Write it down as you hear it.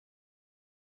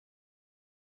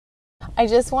I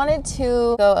just wanted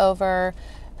to go over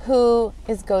who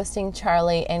is ghosting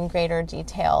Charlie in greater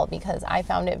detail because I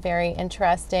found it very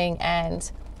interesting,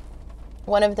 and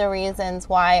one of the reasons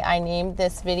why I named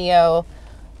this video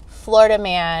Florida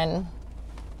Man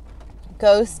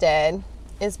Ghosted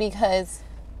is because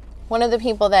one of the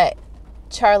people that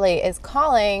Charlie is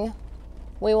calling,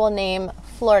 we will name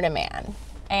Florida Man.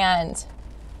 And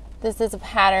this is a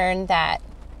pattern that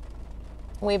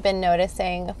we've been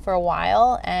noticing for a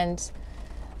while, and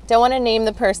don't want to name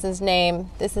the person's name.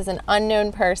 This is an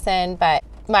unknown person, but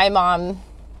my mom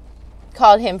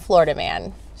called him Florida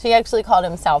Man. She actually called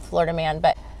him South Florida Man,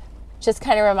 but just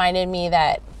kind of reminded me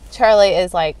that Charlie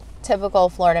is like typical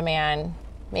Florida man,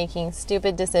 making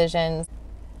stupid decisions.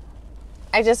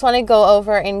 I just want to go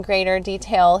over in greater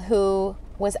detail who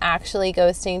was actually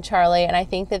ghosting Charlie, and I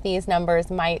think that these numbers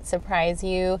might surprise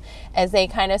you as they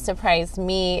kind of surprised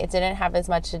me. It didn't have as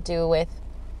much to do with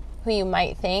who you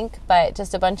might think, but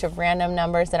just a bunch of random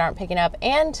numbers that aren't picking up,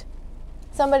 and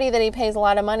somebody that he pays a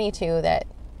lot of money to that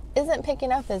isn't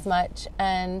picking up as much.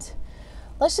 And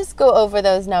let's just go over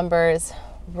those numbers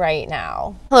right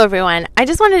now. Hello everyone. I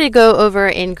just wanted to go over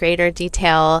in greater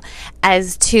detail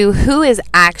as to who is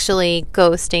actually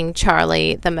ghosting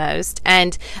Charlie the most.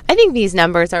 And I think these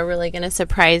numbers are really going to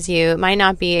surprise you. It might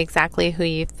not be exactly who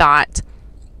you thought.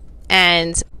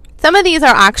 And some of these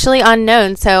are actually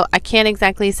unknown, so I can't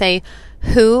exactly say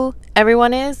who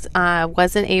everyone is.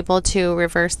 Wasn't able to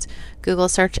reverse Google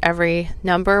search every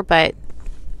number, but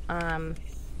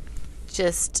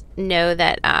just know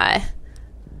that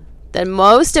the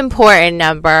most important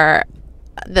number,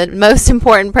 the most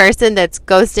important person that's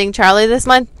ghosting Charlie this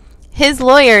month, his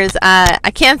lawyers,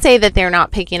 I can't say that they're not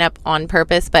picking up on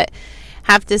purpose, but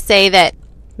have to say that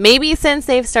maybe since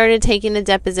they've started taking the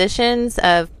depositions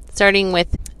of starting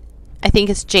with, I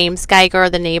think it's James Geiger,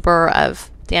 the neighbor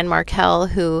of Dan Markel,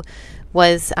 who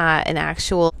was an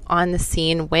actual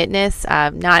on-the-scene witness,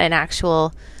 not an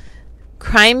actual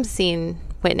crime scene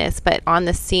witness, but on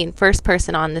the scene, first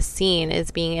person on the scene is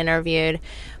being interviewed,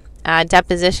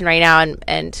 deposition right now,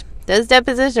 and those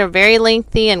depositions are very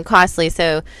lengthy and costly.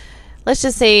 So let's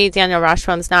just say Daniel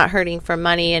Rashbaum's not hurting for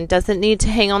money and doesn't need to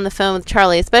hang on the phone with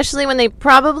Charlie, especially when they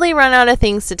probably run out of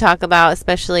things to talk about,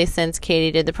 especially since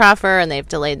Katie did the proffer and they've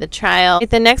delayed the trial.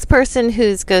 The next person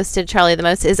who's ghosted Charlie the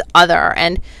most is other,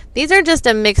 and these are just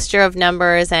a mixture of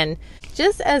numbers. And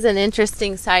just as an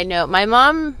interesting side note, my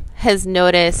mom has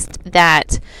noticed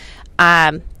that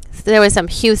there was some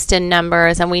Houston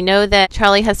numbers, and we know that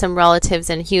Charlie has some relatives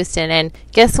in Houston, and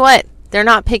guess what? They're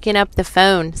not picking up the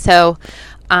phone. So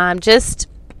just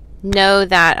know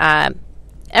that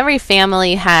every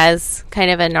family has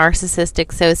kind of a narcissistic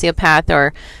sociopath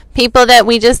or people that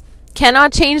we just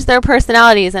cannot change their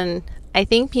personalities, and I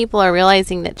think people are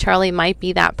realizing that Charlie might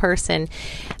be that person.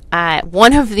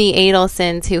 One of the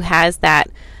Adelsons who has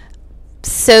that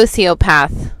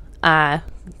sociopath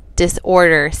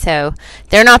disorder, so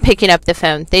they're not picking up the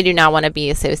phone. They do not want to be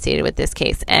associated with this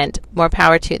case, and more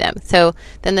power to them. So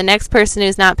then the next person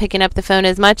who's not picking up the phone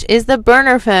as much is the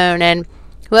burner phone, and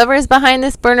whoever is behind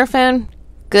this burner phone,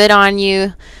 good on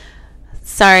you.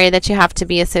 Sorry that you have to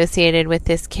be associated with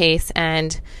this case,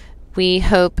 and we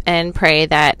hope and pray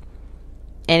that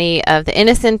any of the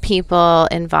innocent people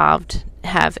involved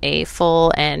have a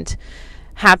full and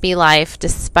happy life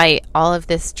despite all of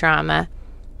this drama.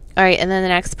 All right, and then the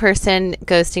next person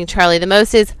ghosting Charlie the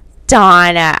most is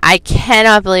Donna. I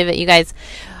cannot believe it, you guys.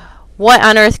 What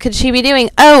on earth could she be doing?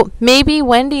 Oh, maybe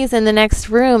Wendy's in the next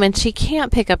room and she can't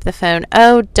pick up the phone.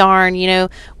 Oh, darn. You know,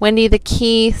 Wendy, the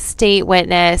key state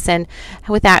witness, and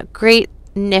with that great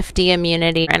nifty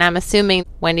immunity. And I'm assuming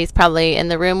Wendy's probably in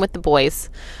the room with the boys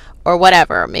or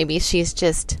whatever. Maybe she's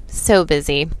just so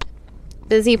busy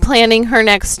planning her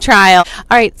next trial.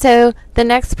 All right, so the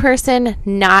next person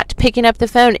not picking up the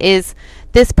phone is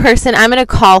this person I'm going to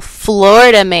call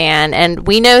Florida Man, and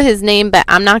we know his name, but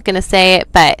I'm not going to say it,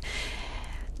 but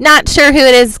not sure who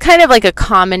it is. Kind of like a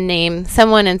common name,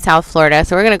 someone in South Florida,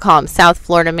 so we're going to call him South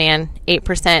Florida Man,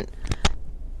 8%.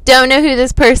 Don't know who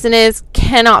this person is,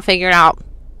 cannot figure it out,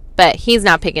 but he's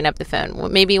not picking up the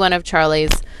phone. Maybe one of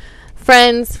Charlie's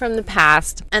friends from the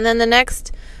past. And then the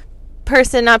next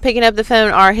person not picking up the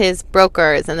phone are his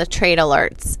brokers and the trade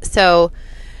alerts. So,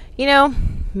 you know,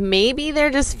 maybe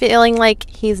they're just feeling like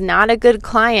he's not a good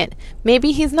client.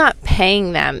 Maybe he's not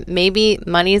paying them. Maybe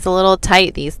money's a little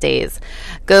tight these days.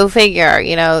 Go figure.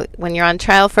 You know, when you're on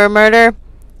trial for a murder,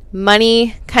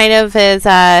 money kind of is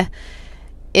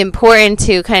important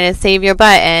to kind of save your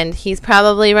butt, and he's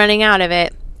probably running out of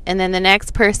it. And then the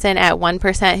next person at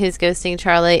 1% who's ghosting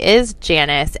Charlie is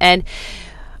Janice. And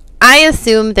I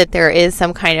assume that there is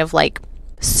some kind of like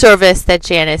service that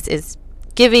Janice is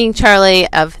giving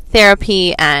Charlie of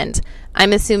therapy, and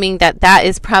I'm assuming that that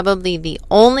is probably the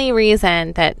only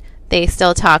reason that they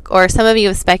still talk. Or some of you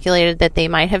have speculated that they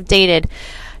might have dated.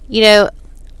 You know,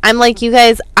 I'm like you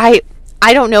guys, I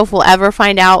don't know if we'll ever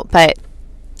find out, but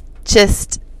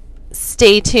just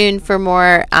stay tuned for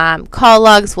more call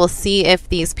logs. We'll see if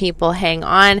these people hang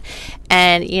on.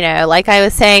 And, you know, like I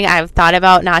was saying, I've thought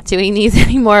about not doing these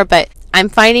anymore, but I'm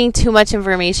finding too much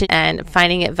information and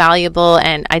finding it valuable.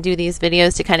 And I do these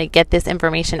videos to kind of get this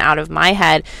information out of my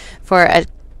head for a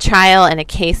trial and a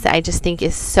case that I just think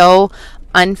is so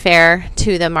unfair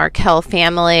to the Markel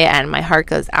family, and my heart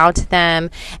goes out to them,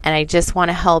 and I just want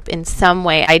to help in some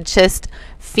way. I just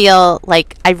feel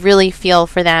like I really feel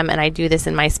for them, and I do this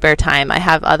in my spare time. I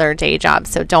have other day jobs,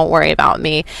 so don't worry about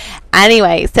me.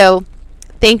 Anyway, so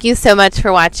thank you so much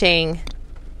for watching,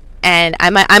 and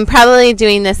I'm probably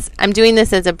doing this. I'm doing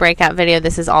this as a breakout video.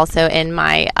 This is also in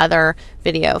my other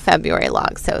video, February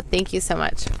log. So thank you so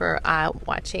much for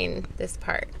watching this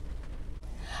part.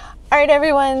 All right,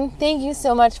 everyone, thank you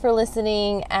so much for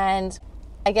listening, and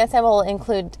I guess I will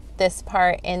include this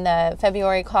part in the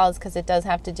February calls because it does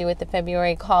have to do with the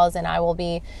February calls, and I will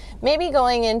be maybe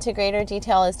going into greater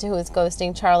detail as to who is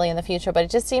ghosting Charlie in the future, but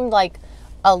it just seemed like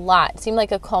a lot. It seemed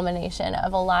like a culmination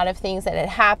of a lot of things that had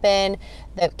happened.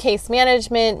 The case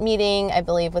management meeting, I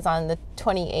believe, was on the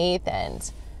 28th,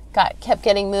 and kept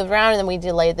getting moved around, and then we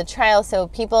delayed the trial, so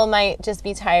people might just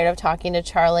be tired of talking to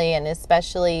Charlie, and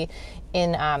especially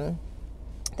in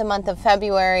the month of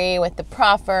February with the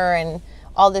proffer and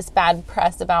all this bad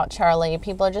press about Charlie.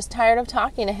 People are just tired of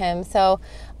talking to him. So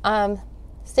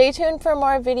stay tuned for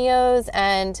more videos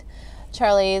and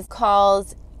Charlie's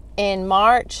calls in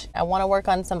March. I want to work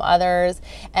on some others.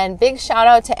 And big shout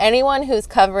out to anyone who's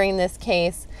covering this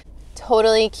case.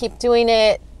 Totally keep doing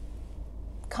it.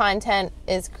 Content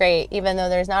is great, even though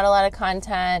there's not a lot of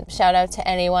content. Shout out to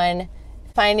anyone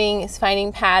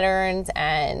finding patterns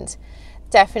and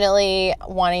definitely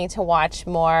wanting to watch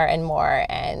more and more.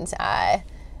 And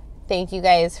thank you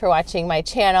guys for watching my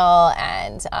channel.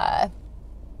 And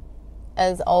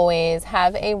as always,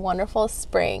 have a wonderful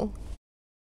spring.